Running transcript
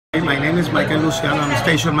My name is Michael Luciano. I'm a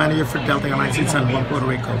station manager for Delta Airlines in San Juan, Puerto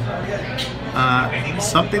Rico.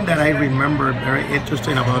 Something that I remember very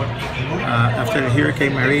interesting about after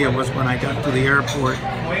Hurricane Maria was when I got to the airport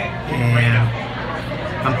and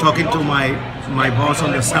I'm talking to my boss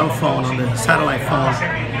on the cell phone, on the satellite phone,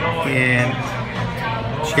 and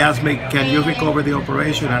she asked me, can you recover the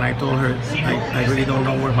operation? And I told her, I really don't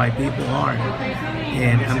know where my people are.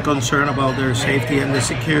 And I'm concerned about their safety and their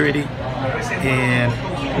security. And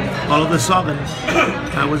all of a sudden,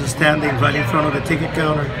 I was standing right in front of the ticket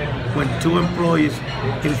counter when two employees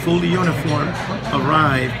in full uniform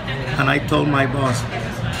arrived, and I told my boss,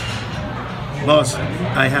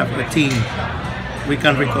 I have a team. We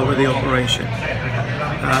can recover the operation.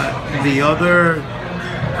 The other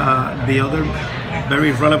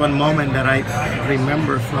very relevant moment that I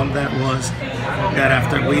remember from that was that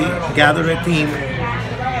after we gathered a team,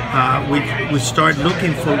 we started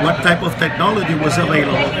looking for what type of technology was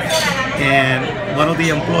available. And one of the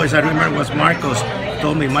employees, I remember, was Marcos,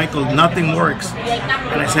 told me, Michael, nothing works.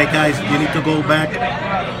 And I said, guys, you need to go back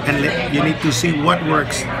and you need to see what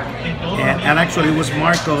works. And actually it was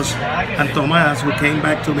Marcos and Tomas who came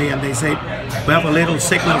back to me and they said, we have a little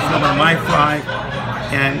signal from our Wi-Fi.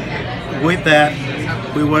 And with that,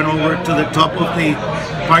 we went over to the top of the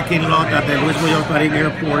parking lot at the Luis Muñoz Marin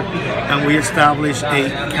Airport, and we established a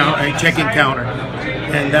check-in counter.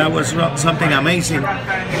 And that was something amazing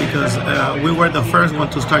because we were the first one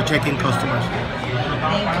to start checking customers.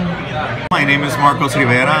 My name is Marcos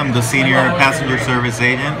Rivera. I'm the senior passenger service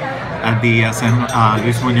agent at the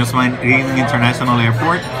Luis Muñoz Marin International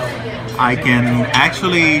Airport. I can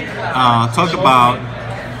actually talk about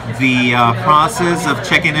the process of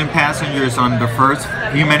checking in passengers on the first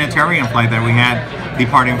humanitarian flight that we had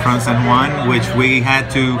departing from San Juan, which we had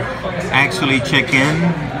to actually check in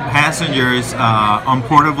passengers on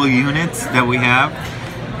portable units that we have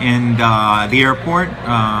in the airport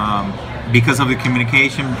because of the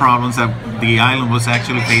communication problems that the island was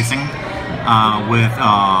actually facing with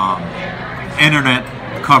internet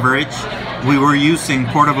coverage. We were using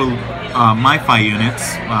portable Wi-Fi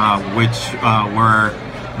units, which were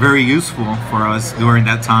very useful for us during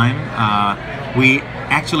that time. We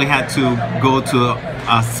actually had to go to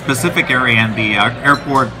a specific area in the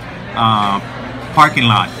airport parking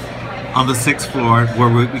lot on the 6th floor where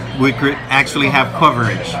we could actually have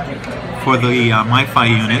coverage for the Wi-Fi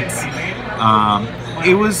units.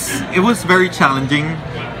 It was very challenging,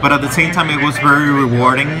 but at the same time it was very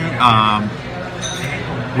rewarding.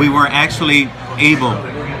 We were actually able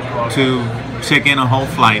to check in a whole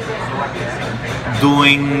flight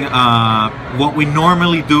doing what we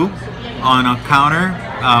normally do on a counter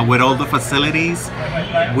with all the facilities.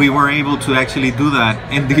 We were able to actually do that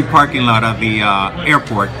in the parking lot of the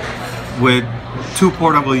airport with 2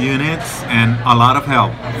 portable units and a lot of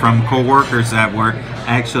help from co-workers that were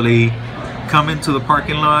actually coming to the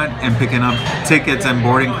parking lot and picking up tickets and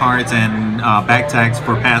boarding cards and bag tags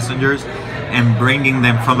for passengers and bringing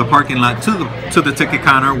them from the parking lot to the ticket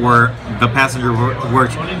counter where the passengers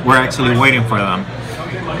were actually waiting for them.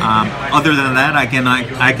 Other than that, I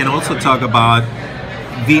can also talk about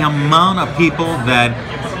the amount of people that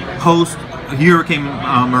post Hurricane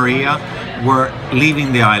Maria were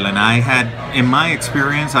leaving the island. In my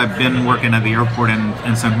experience, I've been working at the airport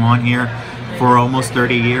in San Juan here for almost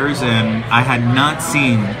 30 years, and I had not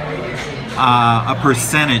seen a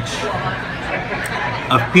percentage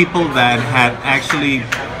of people that had actually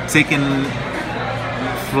taken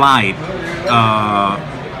flight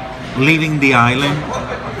leaving the island.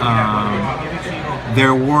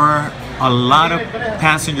 There were a lot of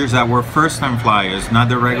passengers that were first-time flyers, not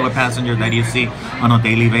the regular passenger that you see on a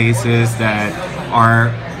daily basis that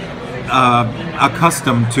are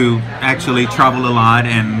accustomed to actually travel a lot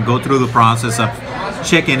and go through the process of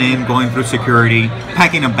checking in, going through security,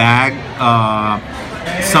 packing a bag.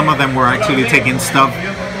 Some of them were actually taking stuff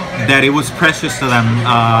that it was precious to them,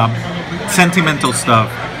 sentimental stuff,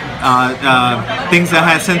 things that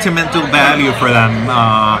had sentimental value for them,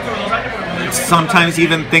 sometimes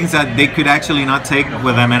even things that they could actually not take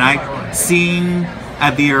with them. And I seen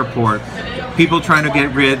at the airport people trying to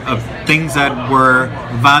get rid of things that were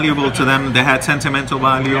valuable to them, that had sentimental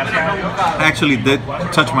value. Actually did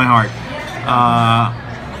touch my heart.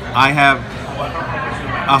 I have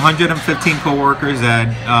 115 co-workers that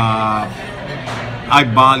I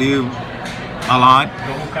value a lot.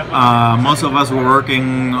 Most of us were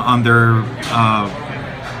working under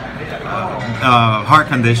heart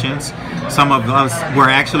conditions. Some of us were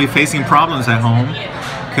actually facing problems at home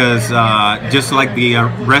because just like the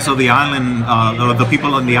rest of the island, the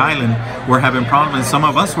people on the island were having problems. Some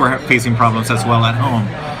of us were facing problems as well at home.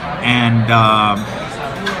 And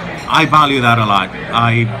I value that a lot.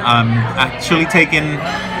 I'm actually taking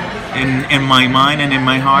in my mind and in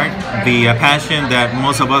my heart the passion that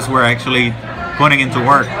most of us were actually putting into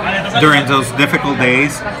work during those difficult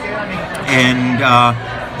days, and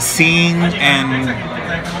seeing and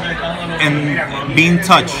being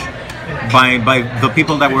touched by the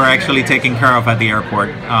people that were actually taken care of at the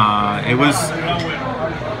airport. It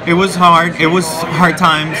was hard. It was hard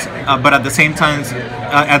times, but at the same time,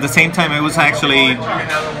 it was actually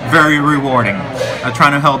very rewarding.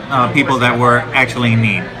 Trying to help people that were actually in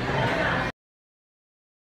need.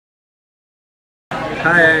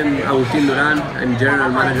 Hi, I'm Agustin Duran. I'm General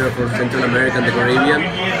Manager for Central America and the Caribbean.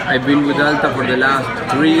 I've been with Delta for the last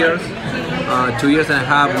 3 years. 2 years and a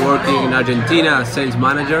half working in Argentina as sales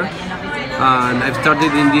manager. And I've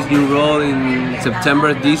started in this new role in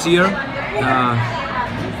September this year.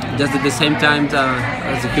 Just at the same time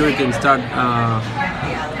as the hurricane started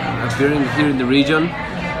appearing here in the region.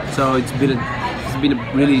 So it's been a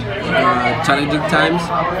really challenging times.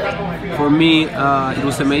 For me, it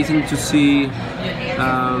was amazing to see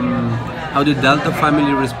how the Delta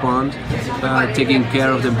family responds, taking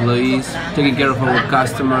care of the employees, taking care of our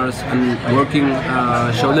customers, and working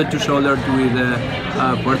shoulder to shoulder with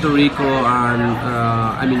Puerto Rico and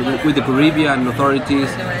with the Caribbean authorities,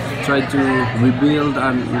 try to rebuild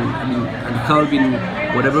and help in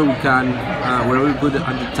whatever we can, wherever we could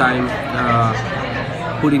at the time.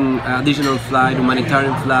 Putting additional flights,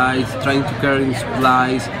 humanitarian flights, trying to carry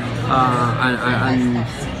supplies, and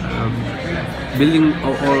building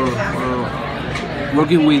or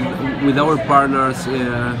working with our partners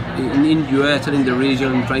in US and in the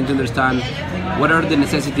region, trying to understand what are the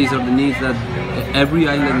necessities or the needs that every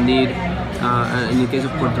island need. In the case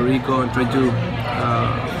of Puerto Rico, and try to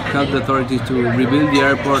help the authorities to rebuild the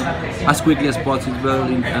airport as quickly as possible,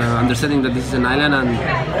 understanding that this is an island and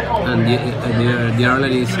the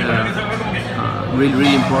airline is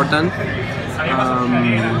really important.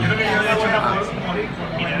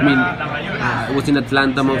 I was in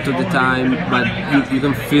Atlanta most of the time, but you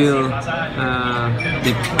can feel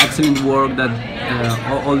the excellent work that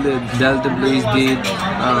all the Delta employees did,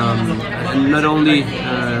 and not only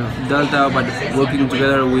Delta, but working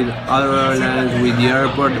together with other airlines, with the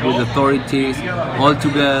airport, with authorities, all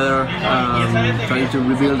together, trying to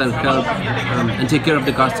rebuild and help and take care of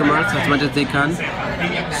the customers as much as they can.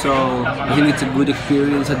 So I think it's a good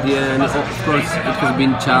experience at the end. Of course, it has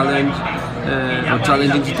been challenging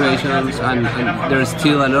situations, and there's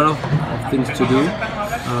still a lot of things to do.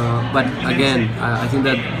 But again, I think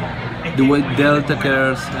that the way Delta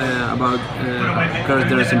cares about their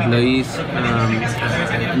employees,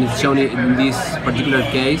 and it's shown in this particular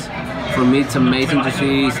case. For me, it's amazing to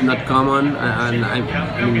see. It's not common, and I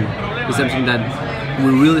mean, it's something that we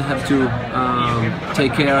really have to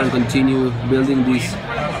take care and continue building this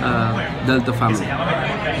Delta family.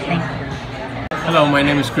 Hello, my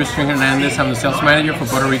name is Christian Hernandez. I'm the sales manager for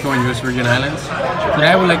Puerto Rico and US Virgin Islands. Today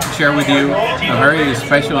I would like to share with you a very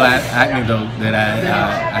special anecdote that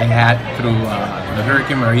I had through the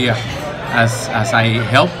Hurricane María as I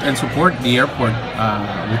helped and support the airport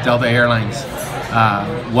with Delta Airlines.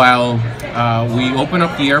 While we opened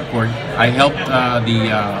up the airport, I helped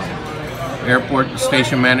the airport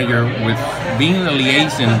station manager with being a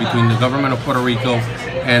liaison between the government of Puerto Rico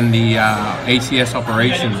and the ACS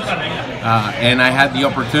operations. And I had the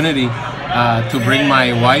opportunity to bring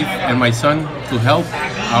my wife and my son to help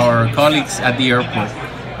our colleagues at the airport.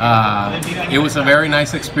 It was a very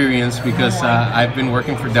nice experience because I've been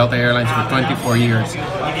working for Delta Airlines for 24 years,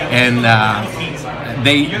 and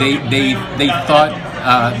they thought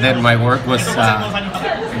that my work was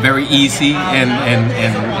very easy, and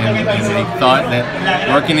they thought that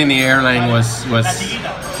working in the airline was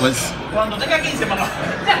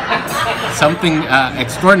something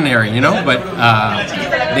extraordinary, you know. But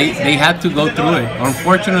they had to go through it.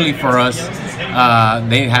 Unfortunately for us,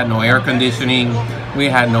 they had no air conditioning. We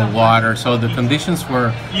had no water, so the conditions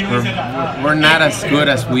were not as good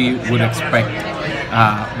as we would expect.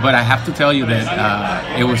 But I have to tell you that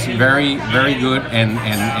it was very, very good, and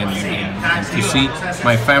to see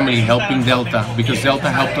my family helping Delta, because Delta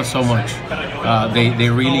helped us so much. They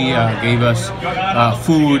really gave us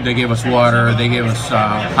food, they gave us water, they gave us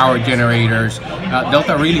power generators.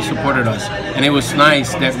 Delta really supported us, and it was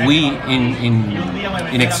nice that we,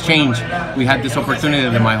 in exchange, we had this opportunity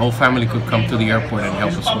that my whole family could come to the airport and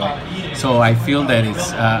help us well. So I feel that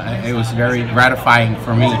it was very gratifying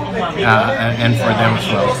for me and for them as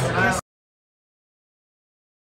well.